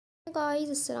Guys,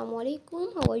 assalamu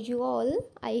alaikum. How are you all?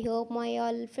 I hope my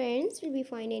all friends will be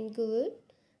fine and good.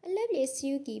 Allah bless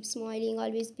you. Keep smiling.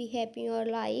 Always be happy in your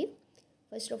life.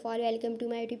 First of all, welcome to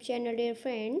my YouTube channel, dear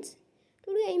friends.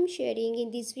 Today I am sharing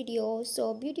in this video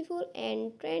so beautiful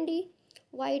and trendy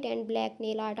white and black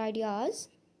nail art ideas.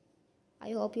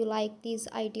 I hope you like these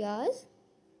ideas.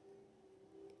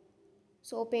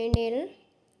 So paint nail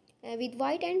with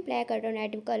white and black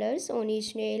alternative colors on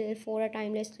each nail for a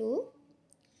timeless look.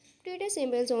 Create a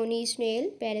symbols on each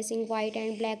nail, balancing white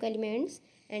and black elements,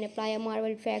 and apply a marble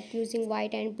effect using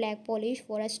white and black polish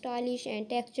for a stylish and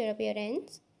textured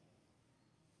appearance.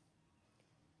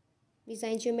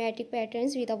 Design geometric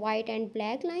patterns with a white and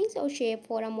black lines or shape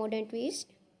for a modern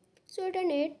twist. So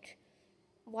alternate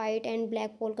white and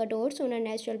black polka dots on a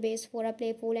natural base for a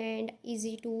playful and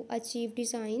easy to achieve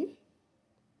design.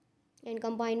 And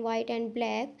combine white and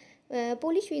black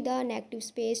polish with the negative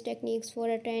space techniques for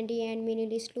a trendy and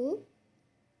minimalist look.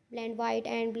 Blend white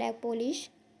and black polish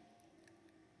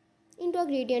into a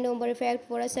gradient umber effect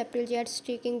for a subtle jet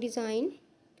streaking design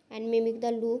and mimic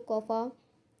the look of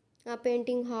a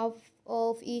painting half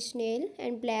of each nail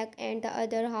and black and the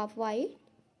other half white.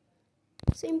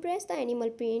 So impress the animal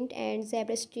print and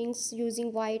zebra strings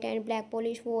using white and black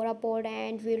polish for a bold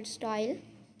and wild style.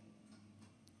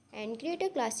 And create a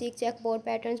classic checkboard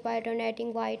patterns by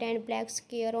alternating white and black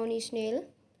square on each nail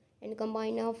and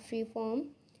combine a freeform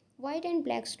white and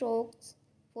black strokes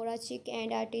for a chic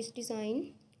and artist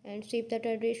design and strip the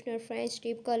traditional French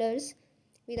strip colors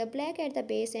with a black at the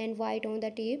base and white on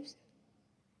the tips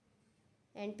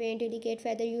and paint delicate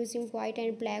feather using white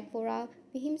and black for a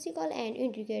whimsical and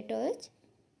intricate touch.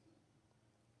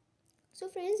 So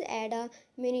friends, add a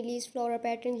minimalist floral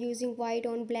pattern using white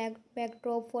on black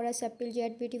backdrop for a subtle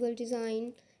yet beautiful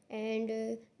design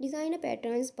and design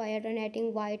patterns by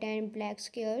alternating white and black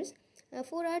squares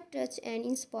for a touch and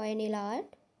inspire nail art.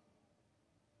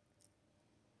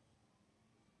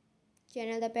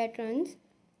 Channel the patterns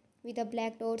with the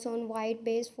black dots on white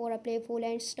base for a playful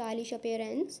and stylish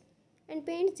appearance and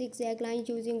paint zigzag lines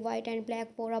using white and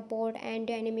black for a bold and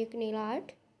dynamic nail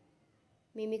art.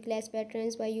 Mimic lace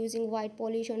patterns by using white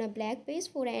polish on a black base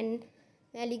for an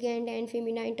elegant and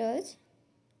feminine touch.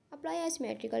 Apply a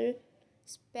symmetrical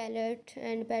palette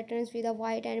and patterns with a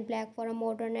white and black for a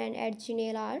modern and edgy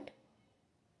nail art.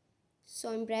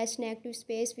 So impress negative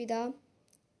space with a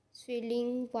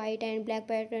swirling white and black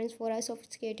patterns for a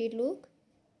sophisticated look.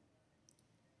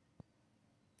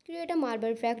 Create a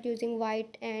marble effect using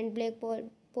white and black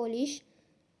polish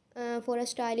for a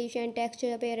stylish and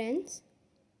textured appearance.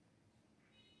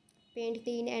 Paint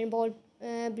thin and bold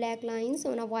black lines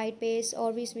on a white base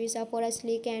or vice versa for a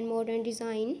sleek and modern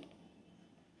design.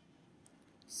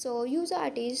 So use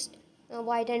artist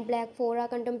white and black for a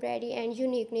contemporary and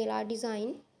unique nail art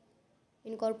design.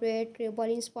 Incorporate tribal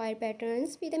inspired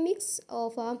patterns with a mix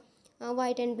of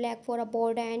white and black for a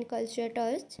bold and cultured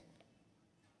touch.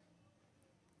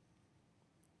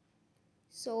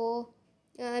 So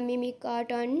mimic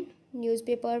cartoon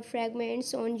newspaper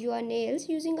fragments on your nails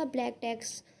using a black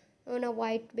text on a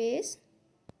white base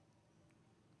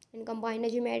and combine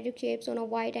the geometric shapes on a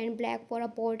white and black for a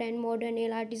bold and modern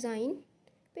nail art design.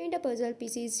 Paint a puzzle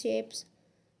pieces shapes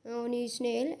on each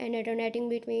nail and alternating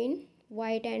between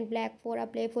white and black for a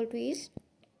playful twist.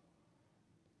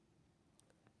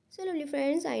 So lovely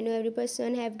friends, I know every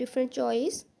person have different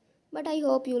choice, but I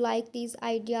hope you like these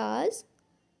ideas.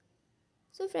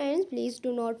 So friends, please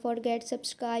do not forget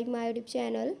subscribe my YouTube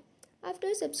channel.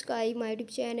 After subscribe my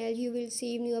YouTube channel, you will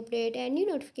receive new update and new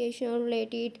notification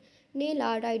related nail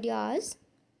art ideas.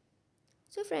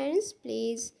 So friends,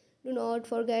 please do not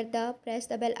forget to press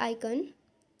the bell icon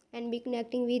and be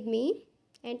connecting with me.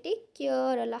 And take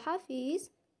care. Allah Hafiz.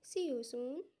 See you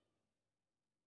soon.